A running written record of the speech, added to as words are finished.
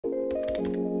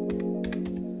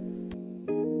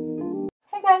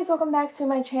guys, welcome back to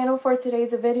my channel. For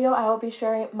today's video, I will be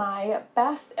sharing my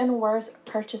best and worst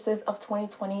purchases of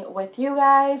 2020 with you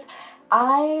guys.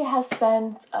 I have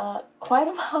spent quite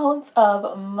a amount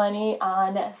of money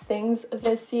on things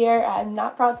this year. I'm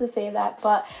not proud to say that,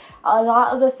 but a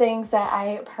lot of the things that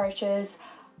I purchased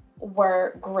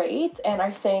were great and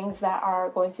are things that are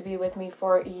going to be with me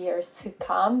for years to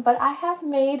come. But I have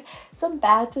made some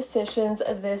bad decisions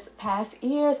this past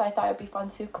year, so I thought it'd be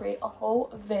fun to create a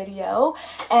whole video.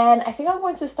 And I think I'm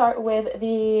going to start with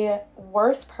the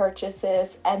worst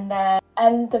purchases and then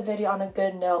end the video on a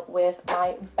good note with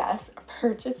my best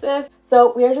purchases.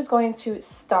 So we are just going to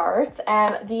start,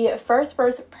 and the first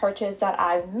purchase that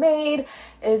I've made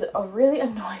is a really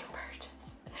annoying purchase.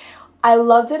 I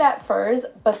loved it at first,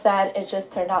 but then it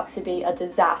just turned out to be a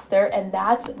disaster, and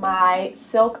that's my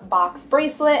silk box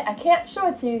bracelet. I can't show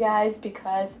it to you guys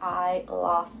because I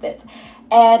lost it,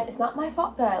 and it's not my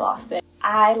fault that I lost it.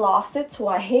 I lost it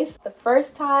twice. The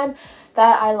first time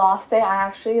that I lost it, I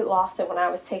actually lost it when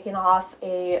I was taking off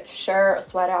a shirt, a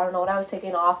sweater, I don't know what I was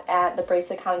taking off, and the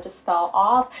bracelet kind of just fell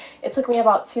off. It took me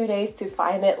about 2 days to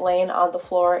find it laying on the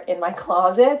floor in my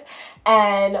closet,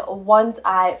 and once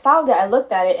I found it, I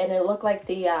looked at it and it looked like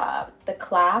the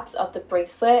clasp of the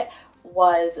bracelet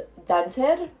was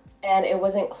dented and it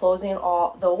wasn't closing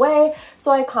all the way. So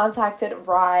I contacted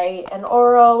Rye and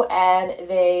Oro, and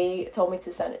they told me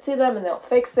to send it to them and they'll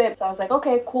fix it. So I was like,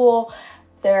 okay, cool,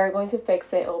 they're going to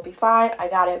fix it, it'll be fine. I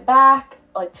got it back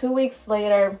like 2 weeks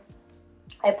later.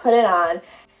 I put it on,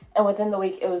 and within the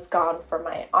week it was gone from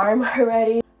my arm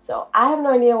already. So I have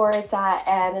no idea where it's at,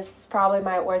 and this is probably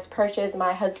my worst purchase.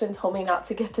 My husband told me not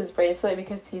to get this bracelet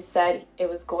because he said it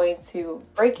was going to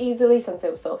break easily since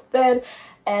it was so thin,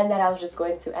 and that I was just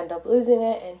going to end up losing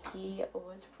it, and he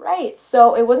was right.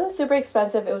 So it wasn't super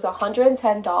expensive. It was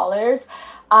 $110,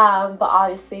 but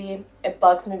obviously it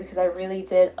bugs me because I really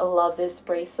did love this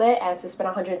bracelet, and to spend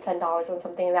 $110 on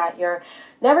something that you're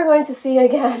never going to see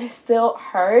again, it still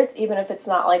hurts. Even if it's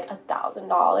not like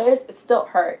 $1,000, it still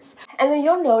hurts. And then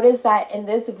you'll notice that in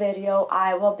this video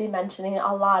I will be mentioning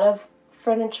a lot of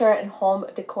furniture and home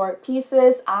decor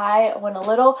pieces. I went a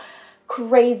little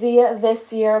crazy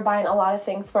this year buying a lot of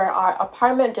things for our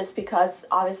apartment, just because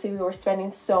obviously we were spending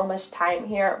so much time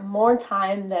here, more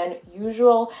time than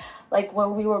usual. Like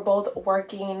when we were both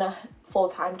working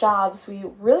full-time jobs, we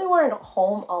really weren't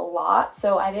home a lot,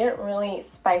 so I didn't really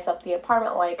spice up the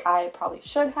apartment like I probably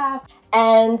should have.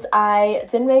 And I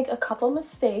did make a couple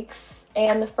mistakes,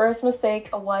 and the first mistake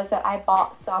was that I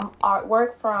bought some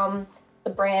artwork from the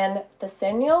brand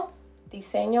Diseño,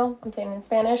 I'm saying it in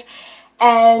Spanish.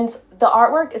 And the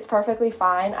artwork is perfectly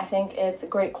fine. I think it's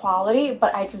great quality,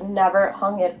 but I just never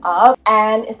hung it up.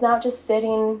 And it's not just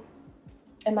sitting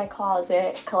in my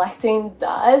closet collecting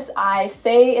dust. I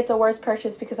say it's a worst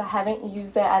purchase because I haven't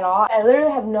used it at all. I literally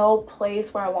have no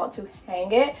place where I want to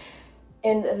hang it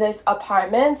in this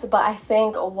apartment, but I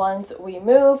think once we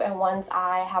move and once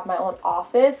I have my own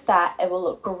office, that it will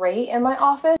look great in my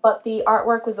office. But the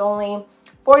artwork was only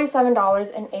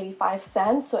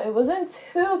 $47.85, so it wasn't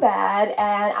too bad,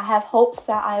 and I have hopes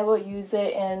that I will use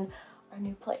it in our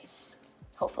new place,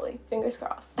 hopefully, fingers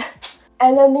crossed.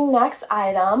 And then the next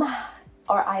item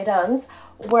or items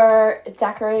were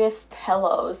decorative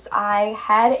pillows. I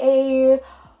had a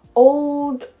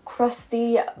old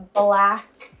crusty black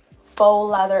faux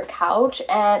leather couch,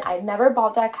 and I never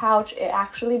bought that couch. It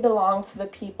actually belonged to the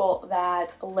people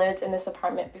that lived in this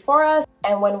apartment before us,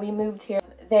 and when we moved here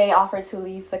they offered to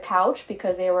leave the couch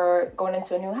because they were going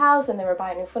into a new house and they were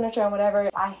buying new furniture and whatever.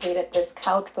 I hated this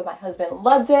couch, but my husband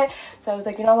loved it. So I was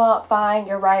like, you know what, fine,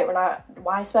 you're right.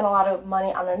 Why spend a lot of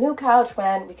money on a new couch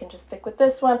when we can just stick with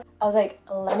this one? I was like,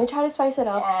 let me try to spice it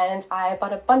up. And I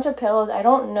bought a bunch of pillows. I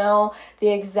don't know the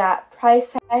exact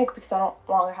price tag because I don't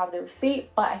longer have the receipt,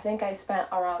 but I think I spent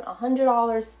around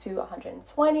 $100 to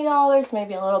 $120,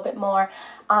 maybe a little bit more,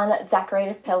 on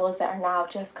decorative pillows that are now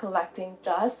just collecting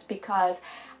dust because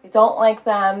I don't like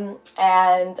them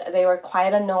and they were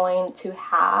quite annoying to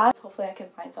have. Hopefully I can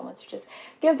find someone to just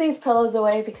give these pillows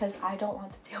away because I don't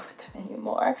want to deal with them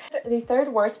anymore. The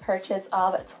third worst purchase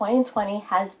of 2020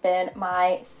 has been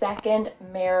my second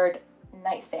mirrored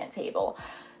nightstand table.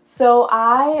 So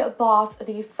I bought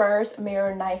the first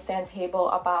mirror nightstand table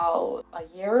about a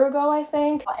year ago, I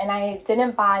think, and I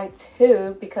didn't buy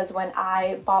two because when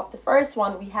I bought the first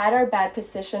one, we had our bed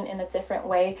positioned in a different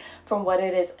way from what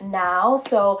it is now.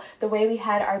 So the way we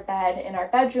had our bed in our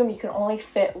bedroom, you can only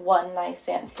fit one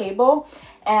nightstand table.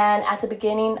 And at the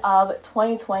beginning of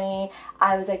 2020,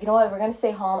 I was like, you know what, we're gonna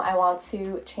stay home. I want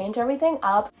to change everything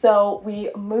up. So we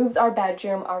moved our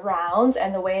bedroom around,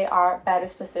 and the way our bed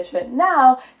is positioned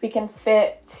now, we can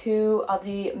fit 2 of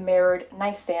the mirrored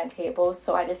nightstand tables.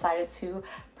 So I decided to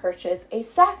purchase a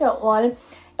second one.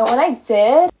 And when I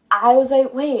did, I was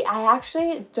like, wait, I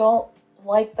actually don't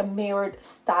like the mirrored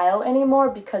style anymore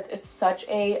because it's such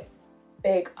a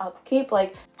big upkeep.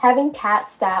 Like having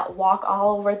cats that walk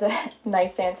all over the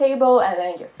nightstand table and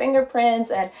then your fingerprints,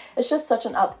 and it's just such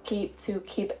an upkeep to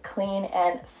keep it clean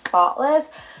and spotless.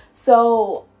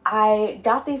 So I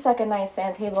got the second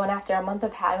nightstand table, and after a month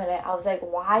of having it, I was like,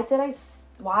 why did we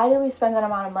spend that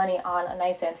amount of money on a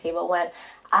nightstand table when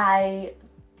I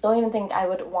don't even think I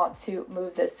would want to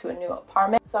move this to a new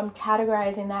apartment? So I'm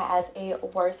categorizing that as a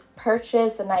worst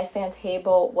purchase. The nightstand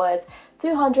table was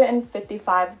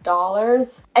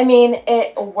 $255. I mean,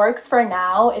 it works for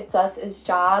now. It does its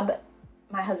job.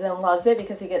 My husband loves it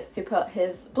because he gets to put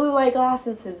his blue light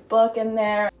glasses, his book in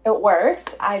there. It works.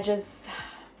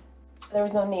 There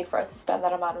was no need for us to spend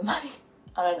that amount of money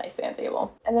on a nightstand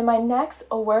table. And then my next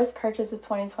worst purchase of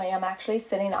 2020 I'm actually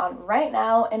sitting on right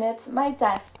now, and it's my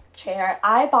desk chair.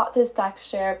 I bought this desk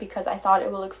chair because I thought it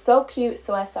would look so cute,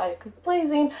 so I started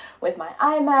pleasing with my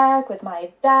iMac, with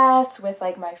my desk, with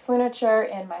like my furniture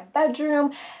in my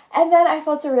bedroom, and then I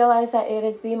failed to realize that it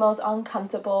is the most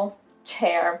uncomfortable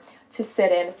chair to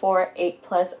sit in for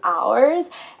 8+ hours,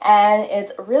 and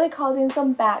it's really causing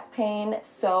some back pain.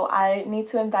 So I need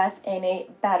to invest in a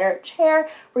better chair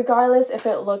regardless if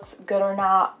it looks good or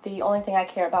not. The only thing I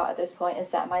care about at this point is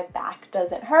that my back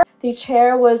doesn't hurt. The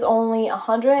chair was only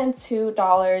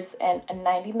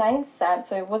 $102.99,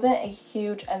 so it wasn't a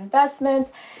huge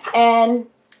investment, and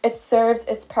it serves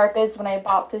its purpose. When I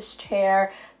bought this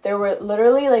chair, there were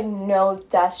literally like no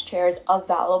desk chairs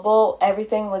available.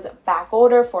 Everything was back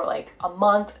order for like a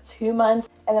month, 2 months.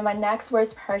 And then my next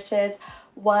worst purchase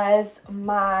was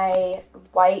my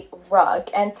white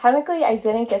rug. And technically I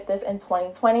didn't get this in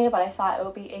 2020, but I thought it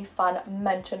would be a fun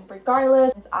mention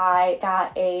regardless. I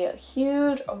got a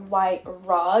huge white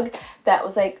rug that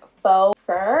was like faux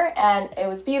fur, and it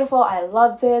was beautiful. I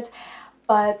loved it.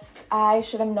 But I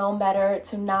should have known better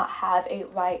to not have a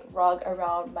white rug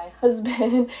around my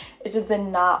husband. It just did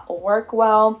not work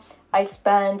well. I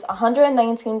spent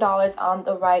 $119 on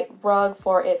the white rug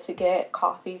for it to get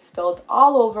coffee spilled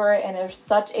all over it, and it was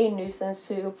such a nuisance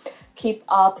to keep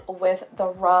up with the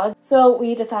rug. So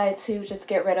we decided to just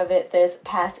get rid of it this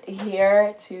past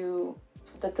year to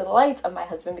the delight of my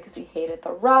husband because he hated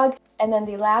the rug. And then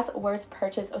the last worst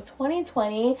purchase of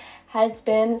 2020 has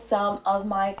been some of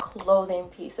my clothing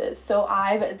pieces. So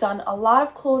I've done a lot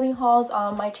of clothing hauls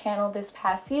on my channel this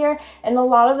past year, and a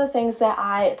lot of the things that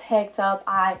I picked up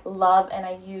I love and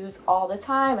I use all the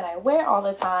time and I wear all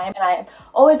the time, and I am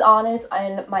always honest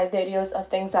in my videos of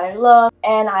things that I love,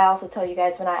 and I also tell you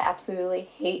guys when I absolutely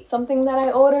hate something that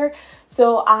I order.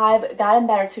 So I've gotten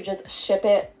better to just ship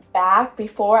it back.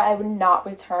 Before, I would not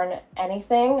return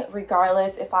anything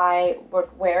regardless if I would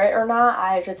wear it or not.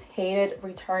 I just hated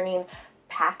returning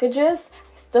packages.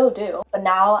 I still do, but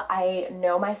now I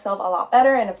know myself a lot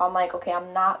better, and if I'm like, okay,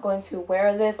 I'm not going to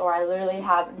wear this, or I literally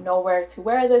have nowhere to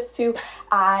wear this to,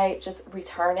 I just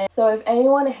return it. So if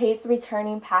anyone hates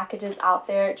returning packages out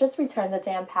there, just return the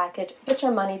damn package, get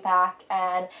your money back,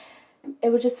 and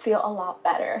it would just feel a lot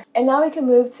better. And now we can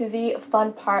move to the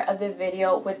fun part of the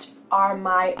video, which are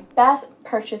my best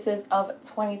purchases of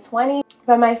 2020.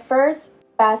 But my first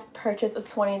best purchase of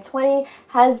 2020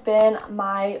 has been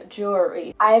my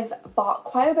jewelry. I've bought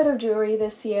quite a bit of jewelry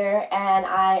this year, and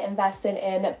I invested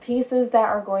in pieces that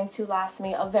are going to last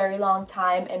me a very long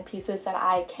time and pieces that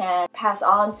I can pass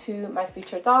on to my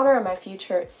future daughter and my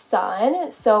future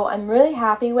son. So I'm really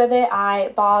happy with it.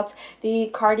 I bought the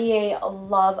Cartier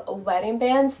Love wedding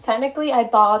bands. Technically, I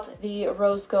bought the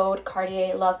rose gold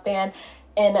Cartier Love band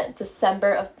in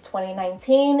December of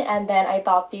 2019, and then I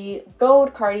bought the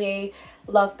gold Cartier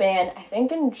Love band I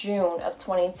think in June of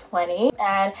 2020,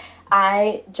 and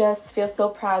I just feel so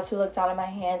proud to look down at my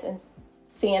hands and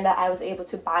seeing that I was able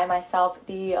to buy myself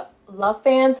the love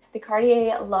bands. The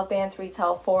Cartier Love bands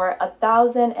retail for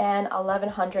 $1,000 and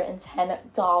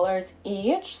 $1,110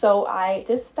 each, so I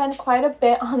did spend quite a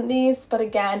bit on these, but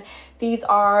again, these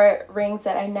are rings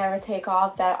that I never take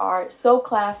off, that are so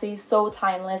classy, so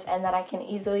timeless, and that I can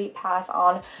easily pass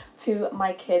on to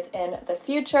my kids in the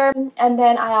future. And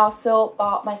then I also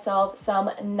bought myself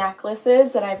some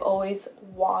necklaces that I've always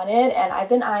wanted, and I've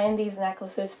been eyeing these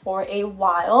necklaces for a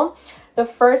while. The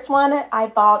first one I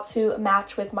bought to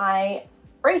match with my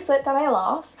bracelet that I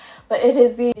lost, but it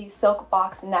is the silk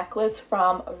box necklace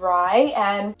from Rye,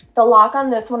 and the lock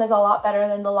on this one is a lot better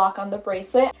than the lock on the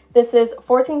bracelet. This is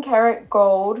 14 karat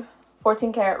gold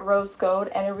 14 karat rose gold,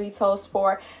 and it retails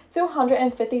for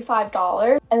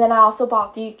 $255. And then I also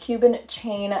bought the Cuban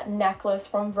chain necklace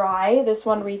from Rye. This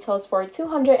one retails for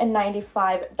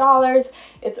 $295.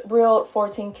 It's real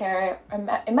 14 karat,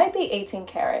 it might be 18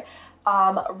 karat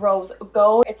rose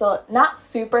gold. It's not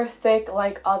super thick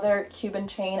like other Cuban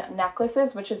chain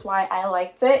necklaces, which is why I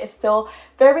liked it. It's still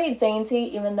very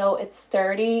dainty even though it's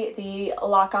sturdy. The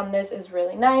lock on this is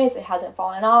really nice. It hasn't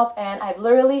fallen off, and I've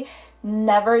literally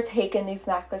never taken these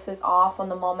necklaces off from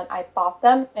the moment I bought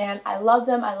them, and I love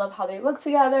them. I love how they look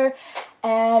together,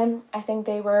 and I think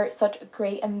they were such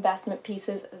great investment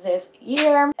pieces this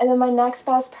year. And then my next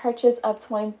best purchase of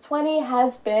 2020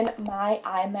 has been my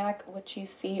iMac, which you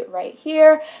see right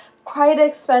here. Quite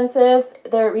expensive.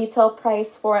 The retail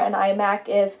price for an iMac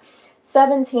is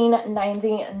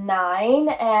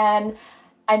 $17.99, and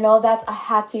I know that's a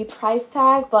hefty price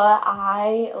tag, but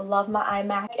I love my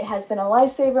iMac. It has been a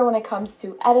lifesaver when it comes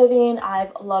to editing.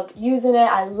 I've loved using it.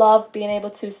 I love being able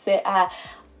to sit at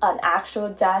an actual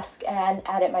desk and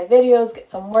edit my videos,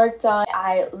 get some work done.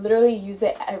 I literally use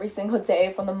it every single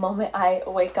day from the moment I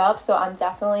wake up, so I'm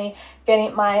definitely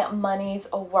getting my money's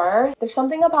worth. There's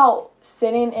something about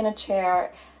sitting in a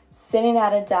chair, sitting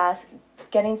at a desk,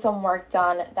 getting some work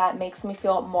done that makes me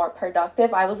feel more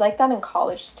productive. I was like that in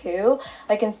college too.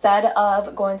 Like, instead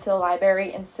of going to the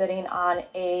library and sitting on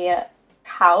a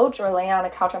couch or laying on a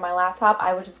couch on my laptop,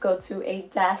 I would just go to a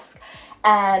desk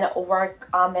and work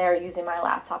on there using my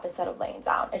laptop instead of laying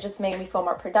down. It just made me feel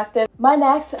more productive. My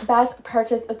next best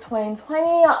purchase of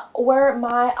 2020 were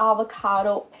my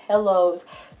avocado pillows.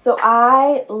 So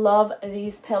I love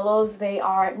these pillows. They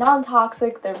are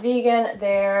non-toxic, they're vegan,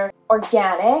 they're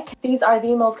organic. These are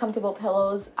the most comfortable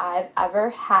pillows I've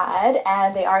ever had,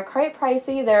 and they are quite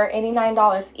pricey. They're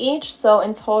 $89 each, so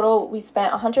in total we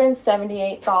spent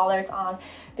 $178 on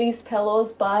these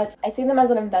pillows, but I see them as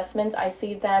an investment. I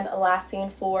see them lasting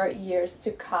for years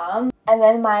to come. And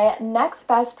then my next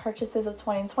best purchases of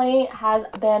 2020 has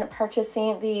been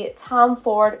purchasing the Tom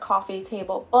Ford coffee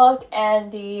table book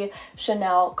and the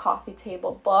Chanel coffee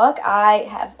table book. I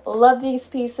have loved these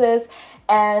pieces,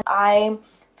 and I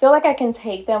feel like I can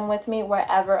take them with me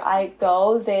wherever I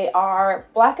go. They are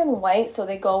black and white, so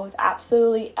they go with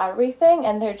absolutely everything,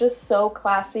 and they're just so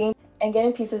classy. And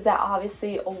getting pieces that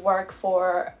obviously work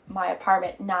for my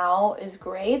apartment now is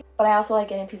great, but I also like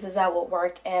getting pieces that will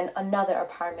work in another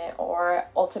apartment or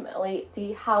ultimately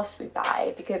the house we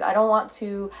buy, because I don't want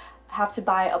to have to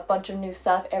buy a bunch of new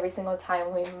stuff every single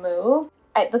time we move.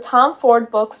 The Tom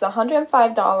Ford book was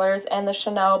 $105 and the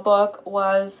Chanel book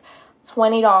was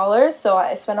 $20, so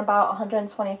I spent about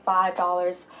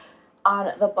 $125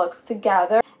 on the books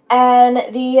together.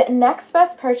 And the next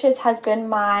best purchase has been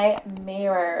my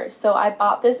mirror. So I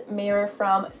bought this mirror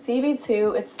from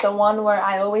CB2. It's the one where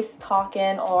I always talk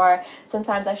in, or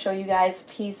sometimes I show you guys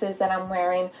pieces that I'm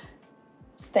wearing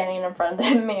standing in front of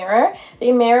the mirror.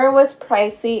 The mirror was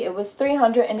pricey. It was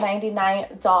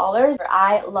 $399.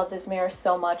 I love this mirror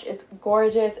so much. It's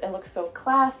gorgeous. It looks so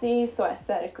classy, so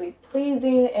aesthetically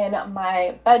pleasing in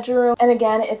my bedroom. And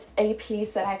again, it's a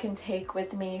piece that I can take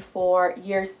with me for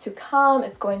years to come.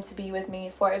 It's going to be with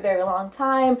me for a very long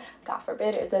time. God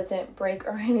forbid it doesn't break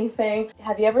or anything.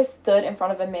 Have you ever stood in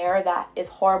front of a mirror that is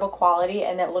horrible quality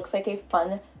and it looks like a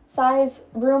fun size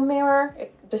room mirror?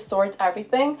 It distorts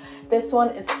everything. This one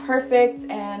is perfect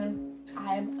and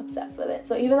I'm obsessed with it.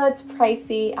 So even though it's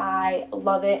pricey, I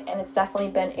love it, and it's definitely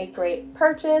been a great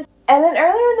purchase. And then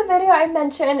earlier in the video I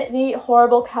mentioned the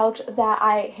horrible couch that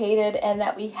I hated and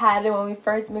that we had when we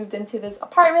first moved into this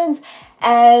apartment,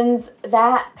 and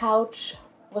that couch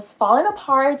was falling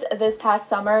apart this past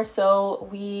summer, so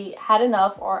we had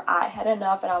enough, or I had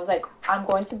enough, and I was like, I'm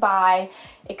going to buy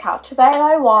a couch that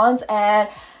I want. And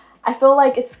I feel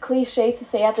like it's cliche to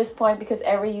say at this point because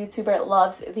every YouTuber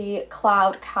loves the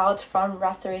cloud couch from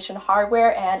Restoration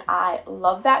Hardware, and I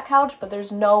love that couch, but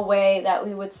there's no way that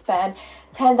we would spend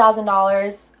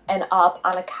 $10,000 and up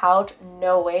on a couch.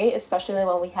 No way, especially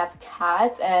when we have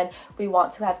cats and we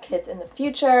want to have kids in the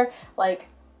future. Like,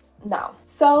 no.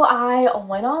 So I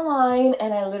went online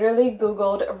and I literally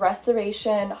googled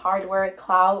Restoration Hardware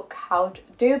cloud couch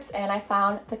dupes, and I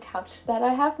found the couch that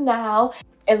I have now.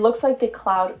 It looks like the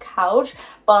cloud couch,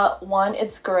 but one,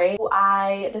 it's gray.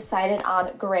 I decided on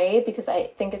gray because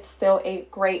I think it's still a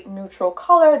great neutral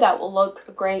color that will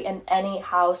look great in any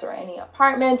house or any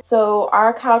apartment. So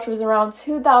our couch was around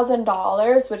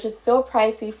 $2,000, which is still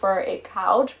pricey for a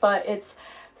couch, but it's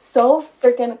so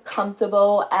freaking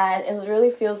comfortable, and it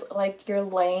literally feels like you're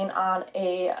laying on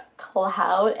a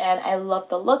cloud, and I love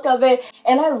the look of it.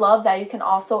 And I love that you can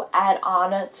also add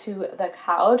on to the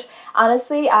couch.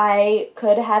 Honestly, I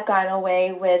could have gotten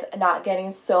away with not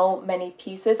getting so many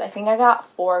pieces. I think I got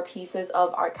 4 pieces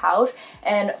of our couch,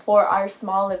 and for our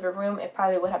small living room it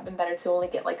probably would have been better to only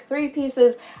get like 3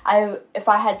 pieces. If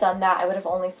I had done that, I would have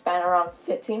only spent around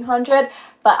 $1,500,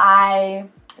 but I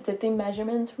did the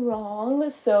measurements wrong,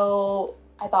 so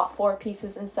I bought 4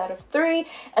 pieces instead of 3,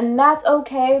 and that's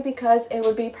okay because it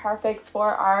would be perfect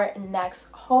for our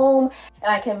next home,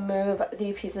 and I can move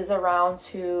the pieces around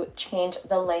to change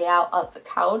the layout of the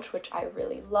couch, which I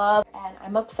really love, and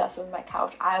I'm obsessed with my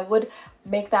couch. I would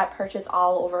make that purchase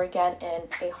all over again in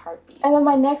a heartbeat. And then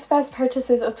my next best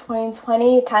purchases of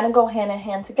 2020 kind of go hand in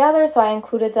hand together, so I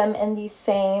included them in the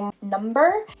same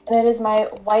number, and it is my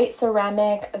white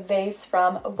ceramic vase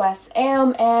from West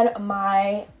Am and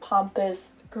my pampas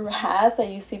grass that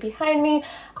you see behind me.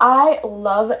 I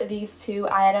love these 2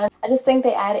 items. I just think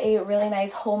they add a really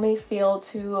nice homey feel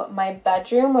to my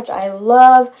bedroom, which I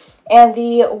love. And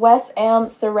the West Am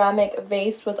ceramic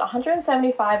vase was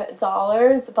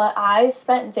 $175, but I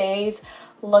spent days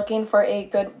looking for a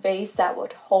good vase that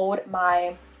would hold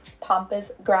my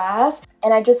pampas grass,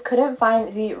 and I just couldn't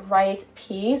find the right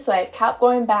piece, so I kept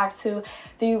going back to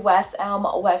the West Elm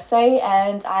website,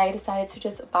 and I decided to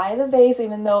just buy the vase,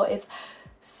 even though it's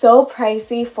so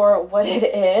pricey for what it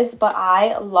is, but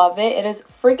I love it. It is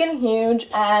freaking huge,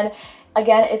 and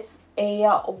again, it's a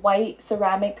white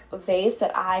ceramic vase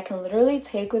that I can literally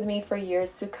take with me for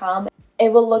years to come.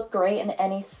 It will look great in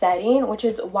any setting, which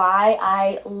is why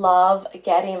I love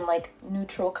getting like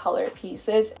neutral color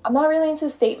pieces. I'm not really into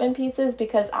statement pieces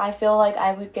because I feel like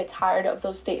I would get tired of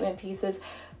those statement pieces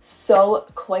so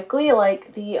quickly.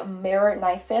 Like the mirror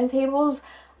nightstand tables,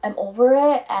 I'm over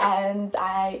it and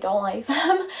I don't like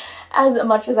them as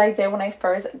much as I did when I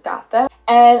first got them.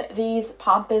 And these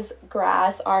pampas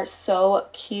grass are so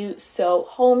cute, so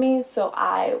homey, so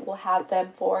I will have them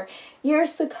for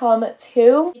years to come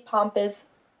too. Pampas,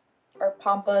 I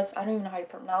don't even know how you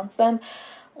pronounce them,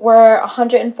 were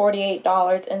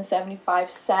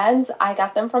 $148.75. I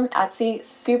got them from Etsy.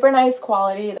 Super nice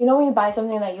quality. You know when you buy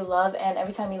something that you love and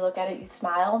every time you look at it you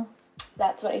smile?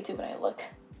 That's what I do when I look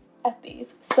at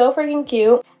these. So freaking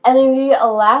cute. And then the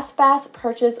last fast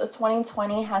purchase of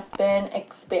 2020 has been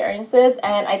experiences,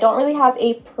 and I don't really have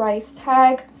a price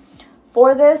tag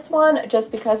for this one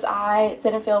just because I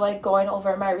didn't feel like going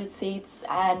over my receipts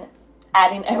and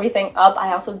adding everything up.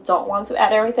 I also don't want to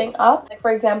add everything up. Like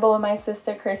for example, when my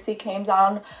sister Chrissy came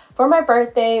down for my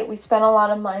birthday, we spent a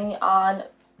lot of money on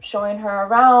showing her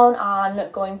around,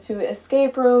 on going to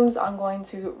escape rooms, on going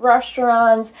to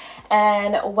restaurants.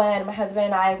 And when my husband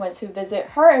and I went to visit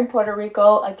her in Puerto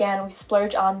Rico, again, we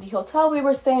splurged on the hotel we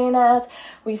were staying at,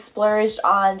 we splurged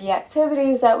on the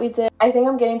activities that we did. I think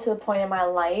I'm getting to the point in my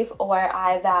life where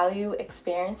I value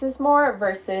experiences more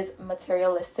versus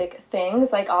materialistic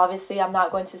things. Like obviously I'm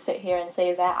not going to sit here and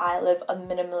say that I live a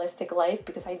minimalistic life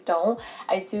because I don't.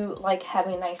 I do like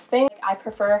having nice things. I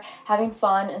prefer having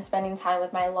fun and spending time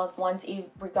with my loved ones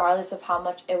regardless of how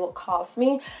much it will cost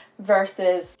me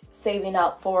versus saving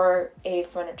up for a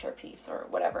furniture piece or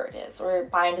whatever it is, or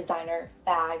buying designer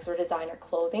bags or designer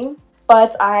clothing.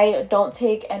 But I don't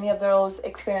take any of those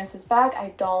experiences back.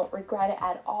 I don't regret it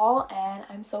at all, and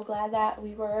I'm so glad that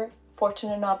we were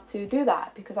fortunate enough to do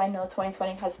that because I know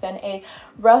 2020 has been a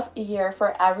rough year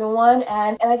for everyone,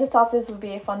 and I just thought this would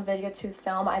be a fun video to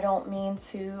film. I don't mean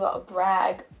to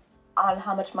brag on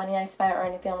how much money I spent or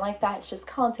anything like that. It's just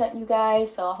content, you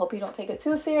guys, so I hope you don't take it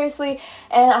too seriously,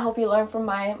 and I hope you learn from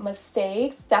my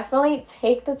mistakes. Definitely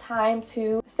take the time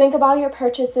to think about your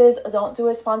purchases. Don't do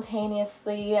it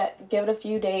spontaneously. Give it a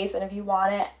few days, and if you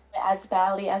want it as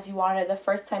badly as you wanted the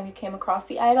first time you came across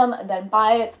the item, and then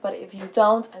buy it. But if you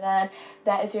don't, then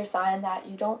that is your sign that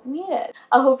you don't need it.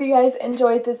 I hope you guys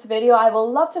enjoyed this video. I would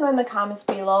love to know in the comments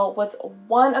below what's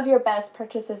one of your best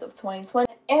purchases of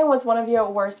 2020 and what's one of your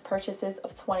worst purchases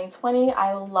of 2020.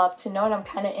 I would love to know, and I'm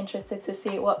kind of interested to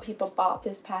see what people bought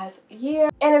this past year.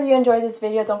 And if you enjoyed this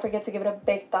video, don't forget to give it a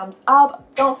big thumbs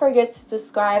up. Don't forget to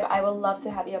subscribe. I would love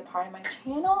to have you a part of my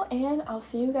channel, and I'll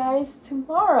see you guys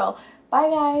tomorrow. Bye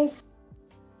guys.